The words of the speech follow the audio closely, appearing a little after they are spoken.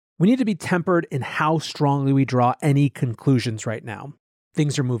We need to be tempered in how strongly we draw any conclusions right now.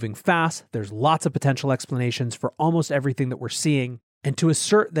 Things are moving fast, there's lots of potential explanations for almost everything that we're seeing, and to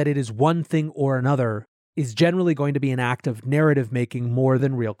assert that it is one thing or another is generally going to be an act of narrative making more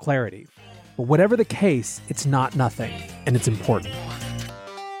than real clarity. But whatever the case, it's not nothing, and it's important.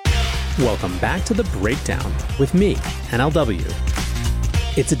 Welcome back to The Breakdown with me,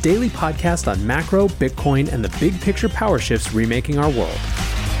 NLW. It's a daily podcast on macro, Bitcoin, and the big picture power shifts remaking our world.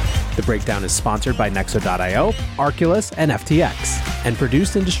 The Breakdown is sponsored by Nexo.io, Arculus, and FTX, and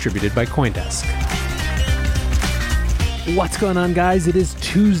produced and distributed by CoinDesk. What's going on, guys? It is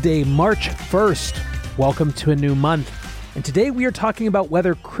Tuesday, March 1st. Welcome to a new month. And today we are talking about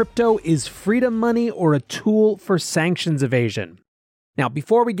whether crypto is freedom money or a tool for sanctions evasion. Now,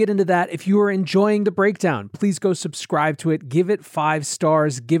 before we get into that, if you are enjoying The Breakdown, please go subscribe to it, give it 5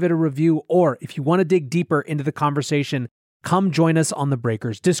 stars, give it a review, or if you want to dig deeper into the conversation, come join us on the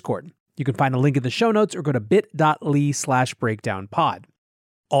Breakers Discord. You can find a link in the show notes or go to bit.ly/breakdownpod.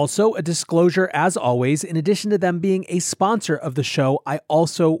 Also, a disclosure as always, in addition to them being a sponsor of the show, I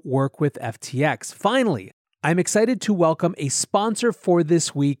also work with FTX. Finally, I'm excited to welcome a sponsor for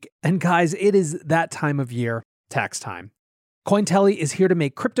this week. And guys, it is that time of year, tax time. Cointelli is here to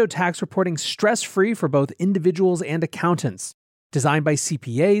make crypto tax reporting stress-free for both individuals and accountants. Designed by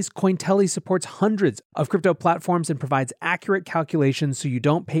CPAs, Cointelli supports hundreds of crypto platforms and provides accurate calculations so you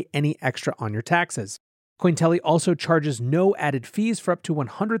don't pay any extra on your taxes. Cointelli also charges no added fees for up to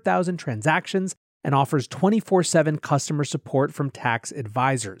 100,000 transactions and offers 24/7 customer support from tax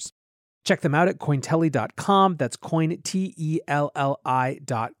advisors. Check them out at cointelli.com. That's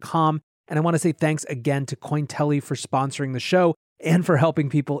cointelli.com. And I want to say thanks again to Cointelli for sponsoring the show and for helping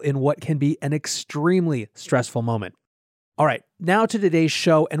people in what can be an extremely stressful moment. All right, now to today's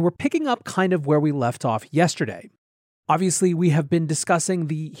show, and we're picking up kind of where we left off yesterday. Obviously, we have been discussing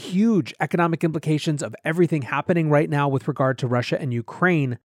the huge economic implications of everything happening right now with regard to Russia and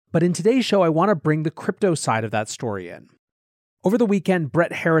Ukraine, but in today's show, I want to bring the crypto side of that story in. Over the weekend,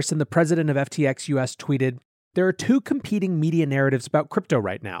 Brett Harrison, the president of FTX US, tweeted, "There are 2 competing media narratives about crypto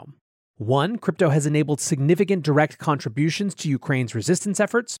right now. One, crypto has enabled significant direct contributions to Ukraine's resistance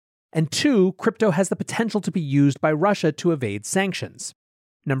efforts, and 2, crypto has the potential to be used by Russia to evade sanctions.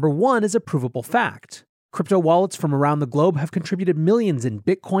 Number 1 is a provable fact. Crypto wallets from around the globe have contributed millions in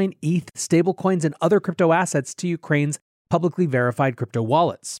Bitcoin, ETH, stablecoins, and other crypto assets to Ukraine's publicly verified crypto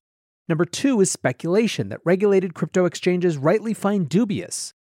wallets. Number 2 is speculation that regulated crypto exchanges rightly find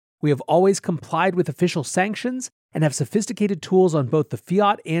dubious. We have always complied with official sanctions and have sophisticated tools on both the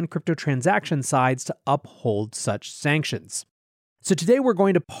fiat and crypto transaction sides to uphold such sanctions." So today we're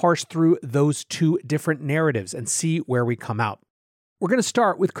going to parse through those 2 different narratives and see where we come out. We're going to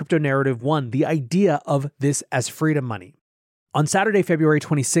start with crypto narrative 1, the idea of this as freedom money. On Saturday, February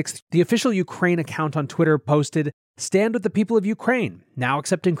 26th, the official Ukraine account on Twitter posted, "Stand with the people of Ukraine, now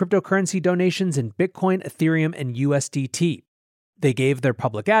accepting cryptocurrency donations in Bitcoin, Ethereum, and USDT." They gave their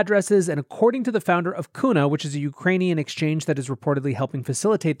public addresses, and according to the founder of Kuna, which is a Ukrainian exchange that is reportedly helping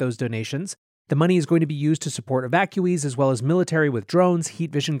facilitate those donations, the money is going to be used to support evacuees as well as military with drones,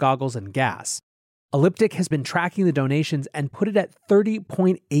 heat vision goggles, and gas. Elliptic has been tracking the donations and put it at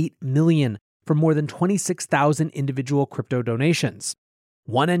 30.8 million for more than 26,000 individual crypto donations.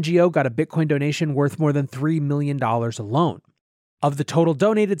 One NGO got a Bitcoin donation worth more than $3 million alone. Of the total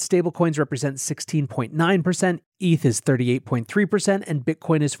donated, stablecoins represent 16.9%, ETH is 38.3%, and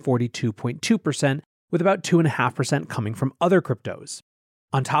Bitcoin is 42.2%, with about 2.5% coming from other cryptos.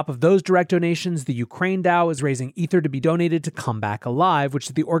 On top of those direct donations, the Ukraine DAO is raising Ether to be donated to Come Back Alive, which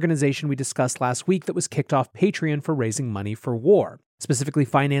is the organization we discussed last week that was kicked off Patreon for raising money for war, specifically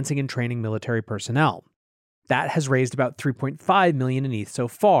financing and training military personnel. That has raised about 3.5 million in ETH so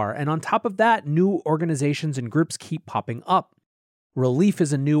far, and on top of that, new organizations and groups keep popping up. Relief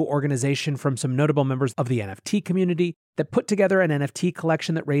is a new organization from some notable members of the NFT community that put together an NFT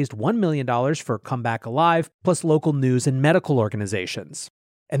collection that raised $1 million for Come Back Alive, plus local news and medical organizations.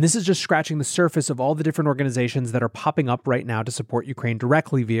 And this is just scratching the surface of all the different organizations that are popping up right now to support Ukraine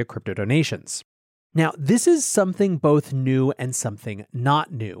directly via crypto donations. Now, this is something both new and something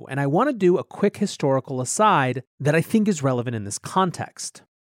not new, and I want to do a quick historical aside that I think is relevant in this context.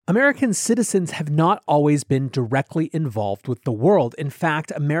 American citizens have not always been directly involved with the world. In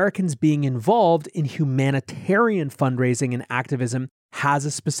fact, Americans being involved in humanitarian fundraising and activism has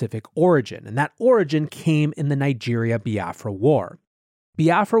a specific origin, and that origin came in the Nigeria-Biafra War.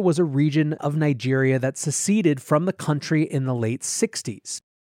 Biafra was a region of Nigeria that seceded from the country in the late 60s.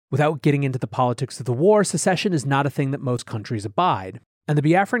 Without getting into the politics of the war, secession is not a thing that most countries abide, and the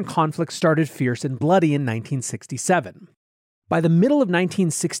Biafran conflict started fierce and bloody in 1967. By the middle of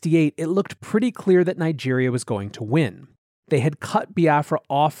 1968, it looked pretty clear that Nigeria was going to win. They had cut Biafra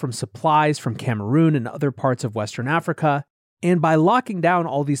off from supplies from Cameroon and other parts of Western Africa, and by locking down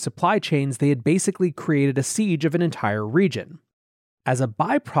all these supply chains, they had basically created a siege of an entire region. As a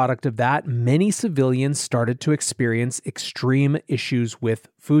byproduct of that, many civilians started to experience extreme issues with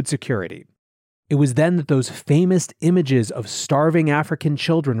food security. It was then that those famous images of starving African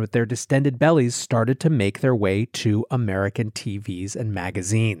children with their distended bellies started to make their way to American TVs and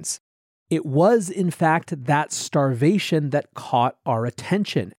magazines. It was, in fact, that starvation that caught our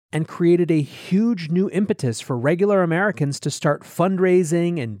attention and created a huge new impetus for regular Americans to start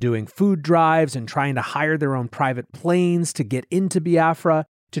fundraising and doing food drives and trying to hire their own private planes to get into Biafra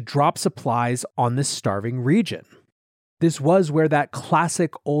to drop supplies on this starving region. This was where that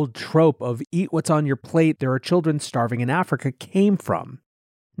classic old trope of eat what's on your plate, there are children starving in Africa came from.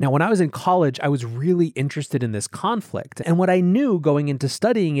 Now, when I was in college, I was really interested in this conflict. And what I knew going into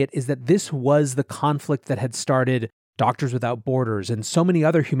studying it is that this was the conflict that had started Doctors Without Borders and so many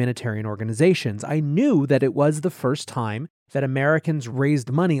other humanitarian organizations. I knew that it was the first time that Americans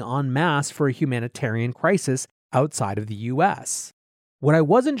raised money en masse for a humanitarian crisis outside of the US. What I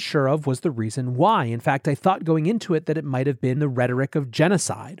wasn't sure of was the reason why. In fact, I thought going into it that it might have been the rhetoric of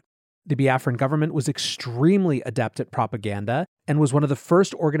genocide. The Biafran government was extremely adept at propaganda and was one of the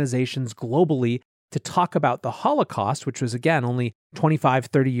first organizations globally to talk about the Holocaust, which was, again, only 25,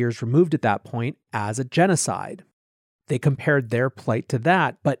 30 years removed at that point, as a genocide. They compared their plight to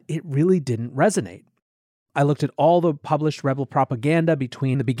that, but it really didn't resonate. I looked at all the published rebel propaganda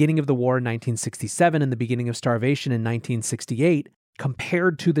between the beginning of the war in 1967 and the beginning of starvation in 1968,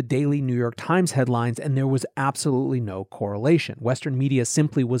 compared to the daily New York Times headlines, and there was absolutely no correlation. Western media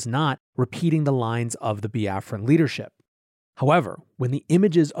simply was not repeating the lines of the Biafran leadership. However, when the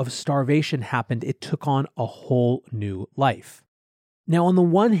images of starvation happened, it took on a whole new life. Now, on the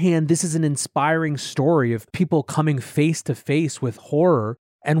one hand, this is an inspiring story of people coming face to face with horror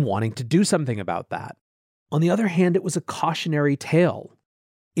and wanting to do something about that. On the other hand, it was a cautionary tale.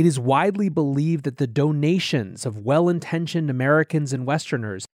 It is widely believed that the donations of well-intentioned Americans and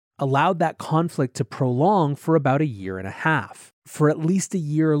Westerners allowed that conflict to prolong for about a year and a half, for at least a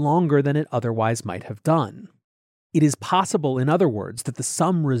year longer than it otherwise might have done. It is possible, in other words, that the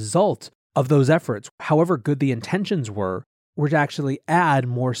sum result of those efforts, however good the intentions were to actually add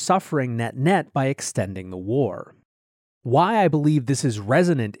more suffering net-net by extending the war. Why I believe this is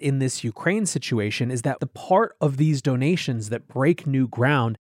resonant in this Ukraine situation is that the part of these donations that break new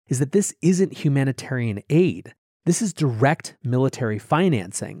ground is that this isn't humanitarian aid. This is direct military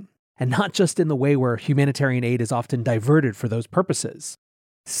financing, and not just in the way where humanitarian aid is often diverted for those purposes.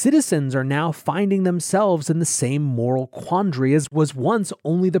 Citizens are now finding themselves in the same moral quandary as was once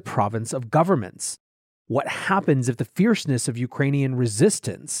only the province of governments. What happens if the fierceness of Ukrainian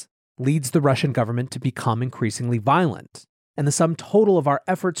resistance leads the Russian government to become increasingly violent, and the sum total of our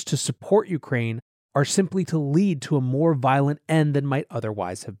efforts to support Ukraine are simply to lead to a more violent end than might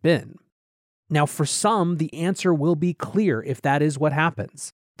otherwise have been? Now, for some, the answer will be clear if that is what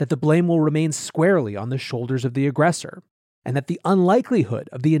happens, that the blame will remain squarely on the shoulders of the aggressor, and that the unlikelihood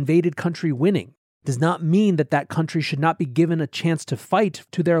of the invaded country winning does not mean that that country should not be given a chance to fight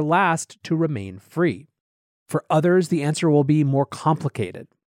to their last to remain free. For others, the answer will be more complicated.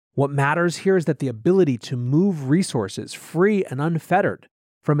 What matters here is that the ability to move resources free and unfettered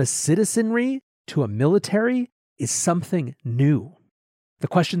from a citizenry to a military is something new. The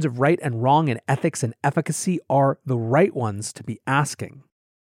questions of right and wrong and ethics and efficacy are the right ones to be asking.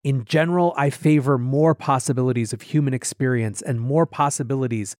 In general, I favor more possibilities of human experience and more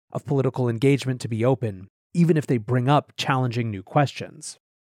possibilities of political engagement to be open, even if they bring up challenging new questions.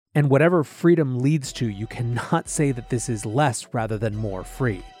 And whatever freedom leads to, you cannot say that this is less rather than more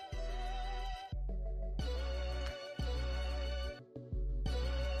free.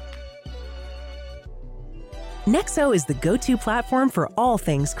 Nexo is the go-to platform for all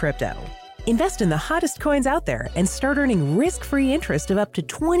things crypto. Invest in the hottest coins out there and start earning risk-free interest of up to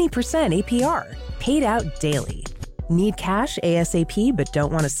 20% APR, paid out daily. Need cash ASAP but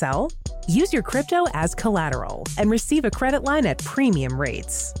don't want to sell? Use your crypto as collateral and receive a credit line at premium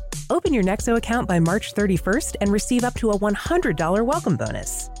rates. Open your Nexo account by March 31st and receive up to a $100 welcome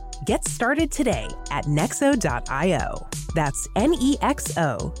bonus. Get started today at nexo.io. That's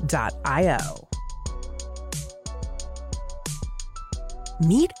NEXO.io.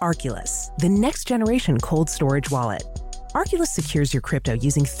 Meet Arculus, the next generation cold storage wallet. Arculus secures your crypto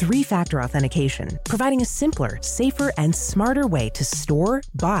using 3-factor authentication, providing a simpler, safer, and smarter way to store,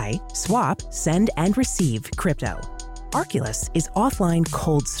 buy, swap, send, and receive crypto. Arculus is offline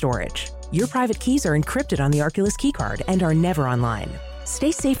cold storage. Your private keys are encrypted on the Arculus keycard and are never online.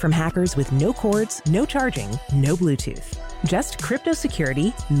 Stay safe from hackers with no cords, no charging, no Bluetooth. Just crypto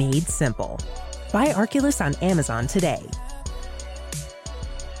security made simple. Buy Arculus on Amazon today.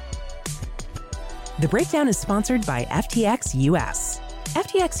 The Breakdown is sponsored by FTX US.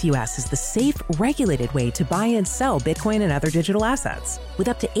 FTX US is the safe, regulated way to buy and sell Bitcoin and other digital assets with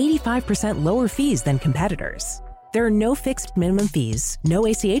up to 85% lower fees than competitors. There are no fixed minimum fees, no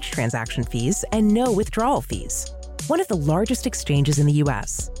ACH transaction fees, and no withdrawal fees. One of the largest exchanges in the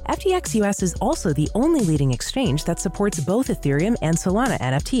US, FTX US is also the only leading exchange that supports both Ethereum and Solana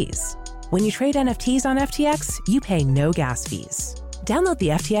NFTs. When you trade NFTs on FTX, you pay no gas fees. Download the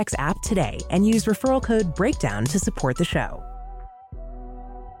FTX app today and use referral code BREAKDOWN to support the show.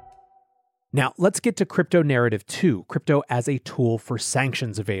 Now, let's get to crypto narrative 2, crypto as a tool for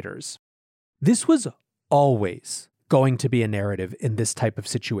sanctions evaders. This was always going to be a narrative in this type of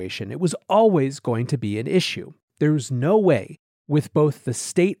situation. It was always going to be an issue. There's no way, with both the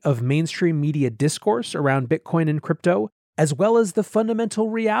state of mainstream media discourse around Bitcoin and crypto, as well as the fundamental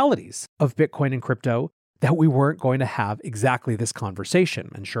realities of Bitcoin and crypto, that we weren't going to have exactly this conversation.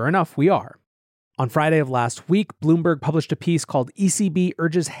 And sure enough, we are. On Friday of last week, Bloomberg published a piece called ECB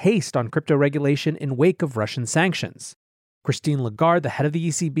Urges Haste on Crypto Regulation in Wake of Russian Sanctions. Christine Lagarde, the head of the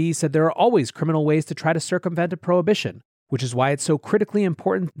ECB, said there are always criminal ways to try to circumvent a prohibition, which is why it's so critically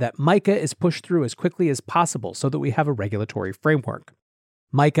important that MiCA is pushed through as quickly as possible so that we have a regulatory framework.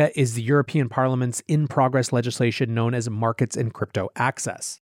 MiCA is the European Parliament's in-progress legislation known as Markets in Crypto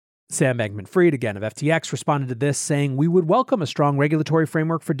Access. Sam Bankman-Fried, again of FTX, responded to this saying, "We would welcome a strong regulatory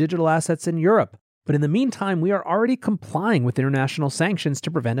framework for digital assets in Europe, but in the meantime, we are already complying with international sanctions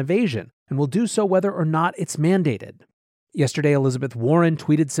to prevent evasion, and will do so whether or not it's mandated." Yesterday, Elizabeth Warren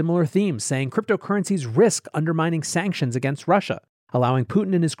tweeted similar themes, saying cryptocurrencies risk undermining sanctions against Russia, allowing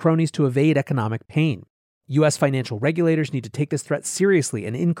Putin and his cronies to evade economic pain. U.S. financial regulators need to take this threat seriously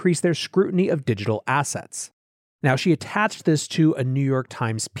and increase their scrutiny of digital assets. Now, she attached this to a New York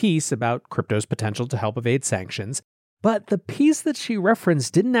Times piece about crypto's potential to help evade sanctions, but the piece that she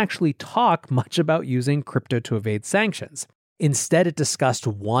referenced didn't actually talk much about using crypto to evade sanctions. Instead, it discussed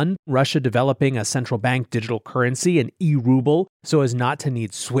 1, Russia developing a central bank digital currency, an e-ruble, so as not to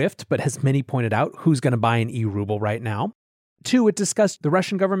need SWIFT, but as many pointed out, who's going to buy an e-ruble right now? 2, it discussed the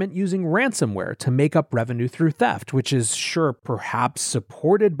Russian government using ransomware to make up revenue through theft, which is sure perhaps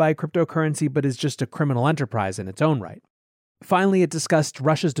supported by cryptocurrency, but is just a criminal enterprise in its own right. Finally, it discussed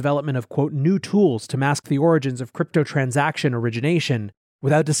Russia's development of, quote, new tools to mask the origins of crypto transaction origination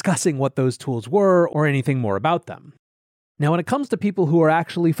without discussing what those tools were or anything more about them. Now, when it comes to people who are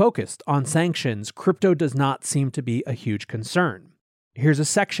actually focused on sanctions, crypto does not seem to be a huge concern. Here's a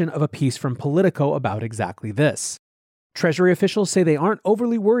section of a piece from Politico about exactly this. Treasury officials say they aren't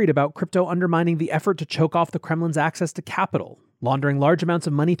overly worried about crypto undermining the effort to choke off the Kremlin's access to capital. Laundering large amounts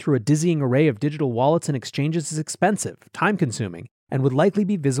of money through a dizzying array of digital wallets and exchanges is expensive, time-consuming, and would likely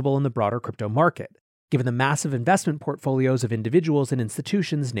be visible in the broader crypto market, given the massive investment portfolios of individuals and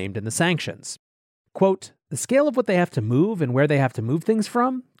institutions named in the sanctions. Quote, the scale of what they have to move and where they have to move things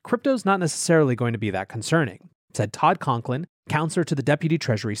from, crypto's not necessarily going to be that concerning, said Todd Conklin, counselor to the Deputy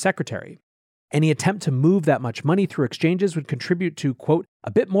Treasury Secretary. Any attempt to move that much money through exchanges would contribute to, quote,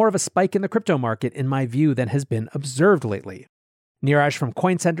 a bit more of a spike in the crypto market, in my view, than has been observed lately. Neeraj from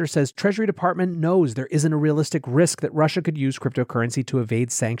Coin Center says Treasury Department knows there isn't a realistic risk that Russia could use cryptocurrency to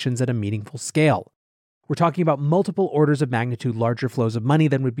evade sanctions at a meaningful scale. We're talking about multiple orders of magnitude larger flows of money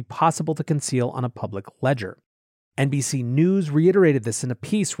than would be possible to conceal on a public ledger. NBC News reiterated this in a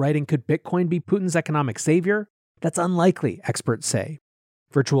piece writing, could Bitcoin be Putin's economic savior? That's unlikely, experts say.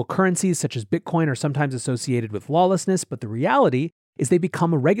 Virtual currencies such as Bitcoin are sometimes associated with lawlessness, but the reality is they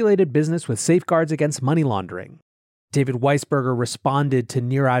become a regulated business with safeguards against money laundering. David Weisberger responded to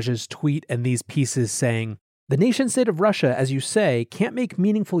Neeraj's tweet and these pieces saying, the nation-state of Russia, as you say, can't make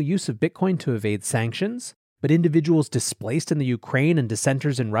meaningful use of Bitcoin to evade sanctions, but individuals displaced in the Ukraine and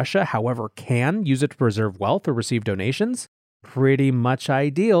dissenters in Russia, however, can use it to preserve wealth or receive donations. Pretty much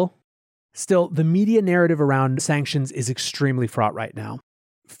ideal. Still, the media narrative around sanctions is extremely fraught right now.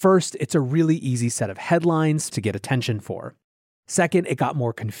 First, it's a really easy set of headlines to get attention for. Second, it got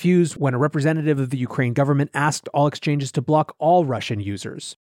more confused when a representative of the Ukraine government asked all exchanges to block all Russian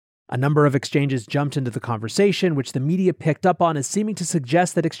users. A number of exchanges jumped into the conversation, which the media picked up on as seeming to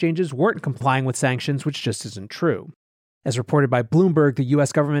suggest that exchanges weren't complying with sanctions, which just isn't true. As reported by Bloomberg, the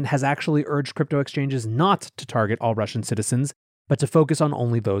US government has actually urged crypto exchanges not to target all Russian citizens, but to focus on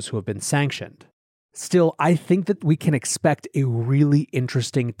only those who have been sanctioned. Still, I think that we can expect a really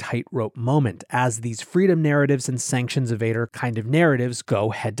interesting tightrope moment as these freedom narratives and sanctions evader kind of narratives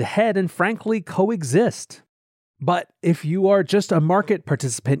go head to head and frankly coexist. But if you are just a market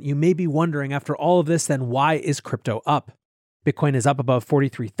participant, you may be wondering after all of this, then why is crypto up? Bitcoin is up above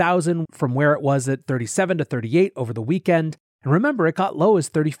 43,000 from where it was at 37 to 38 over the weekend. And remember, it got low as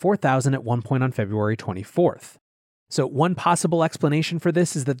 34,000 at one point on February 24th. So one possible explanation for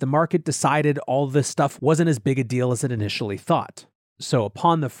this is that the market decided all this stuff wasn't as big a deal as it initially thought. So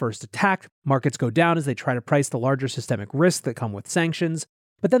upon the first attack, markets go down as they try to price the larger systemic risks that come with sanctions.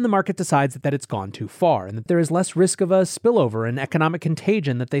 But then the market decides that it's gone too far and that there is less risk of a spillover and economic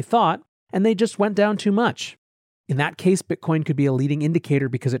contagion that they thought, and they just went down too much. In that case, Bitcoin could be a leading indicator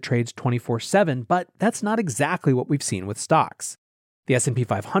because it trades 24/7, but that's not exactly what we've seen with stocks. The S&P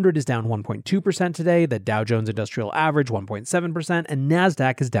 500 is down 1.2% today, the Dow Jones Industrial Average 1.7%, and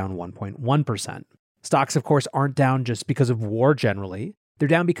NASDAQ is down 1.1%. Stocks, of course, aren't down just because of war generally. They're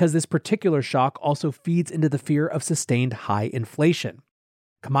down because this particular shock also feeds into the fear of sustained high inflation.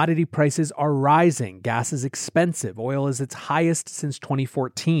 Commodity prices are rising, gas is expensive, oil is its highest since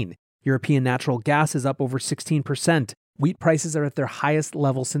 2014. European natural gas is up over 16%. Wheat prices are at their highest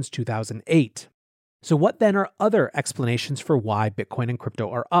level since 2008. So what then are other explanations for why Bitcoin and crypto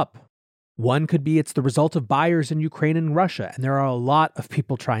are up? One could be it's the result of buyers in Ukraine and Russia, and there are a lot of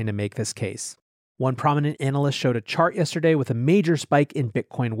people trying to make this case. One prominent analyst showed a chart yesterday with a major spike in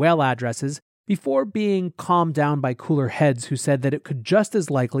Bitcoin whale addresses before being calmed down by cooler heads who said that it could just as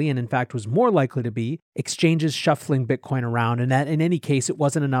likely, and in fact was more likely to be, exchanges shuffling Bitcoin around, and that in any case it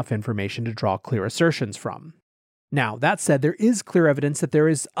wasn't enough information to draw clear assertions from. Now, that said, there is clear evidence that there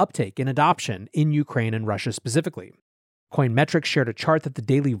is uptake in adoption in Ukraine and Russia specifically. Coinmetrics shared a chart that the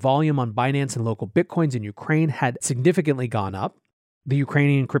daily volume on Binance and local Bitcoins in Ukraine had significantly gone up. The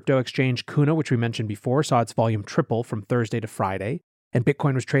Ukrainian crypto exchange Kuna, which we mentioned before, saw its volume triple from Thursday to Friday, and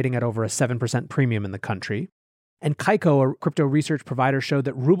Bitcoin was trading at over a 7% premium in the country. And Kaiko, a crypto research provider, showed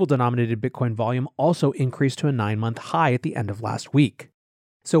that ruble-denominated Bitcoin volume also increased to a 9-month high at the end of last week.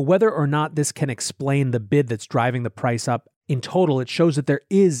 So whether or not this can explain the bid that's driving the price up, in total, it shows that there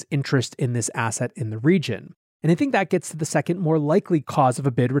is interest in this asset in the region. And I think that gets to the second more likely cause of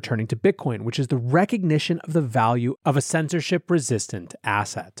a bid returning to Bitcoin, which is the recognition of the value of a censorship-resistant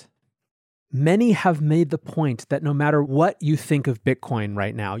asset. Many have made the point that no matter what you think of Bitcoin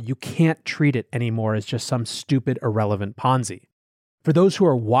right now, you can't treat it anymore as just some stupid, irrelevant Ponzi. For those who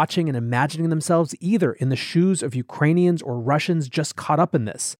are watching and imagining themselves either in the shoes of Ukrainians or Russians just caught up in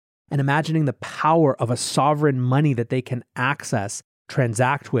this, and imagining the power of a sovereign money that they can access,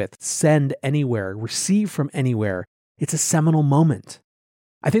 transact with, send anywhere, receive from anywhere, it's a seminal moment.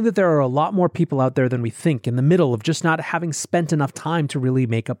 I think that there are a lot more people out there than we think in the middle of just not having spent enough time to really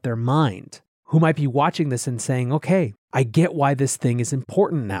make up their mind, who might be watching this and saying, okay, I get why this thing is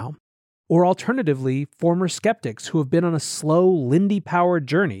important now. Or alternatively, former skeptics who have been on a slow, Lindy-powered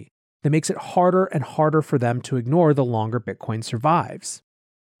journey that makes it harder and harder for them to ignore the longer Bitcoin survives.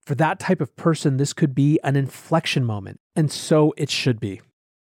 For that type of person, this could be an inflection moment, and so it should be.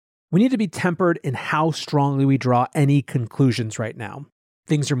 We need to be tempered in how strongly we draw any conclusions right now.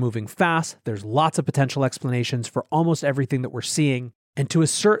 Things are moving fast, there's lots of potential explanations for almost everything that we're seeing, and to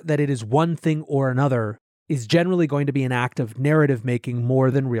assert that it is one thing or another is generally going to be an act of narrative making more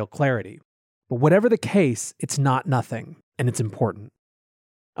than real clarity. But whatever the case, it's not nothing, and it's important.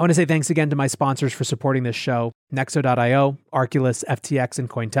 I want to say thanks again to my sponsors for supporting this show, Nexo.io, Arculus, FTX, and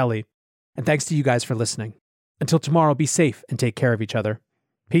Cointelli. And thanks to you guys for listening. Until tomorrow, be safe and take care of each other.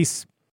 Peace.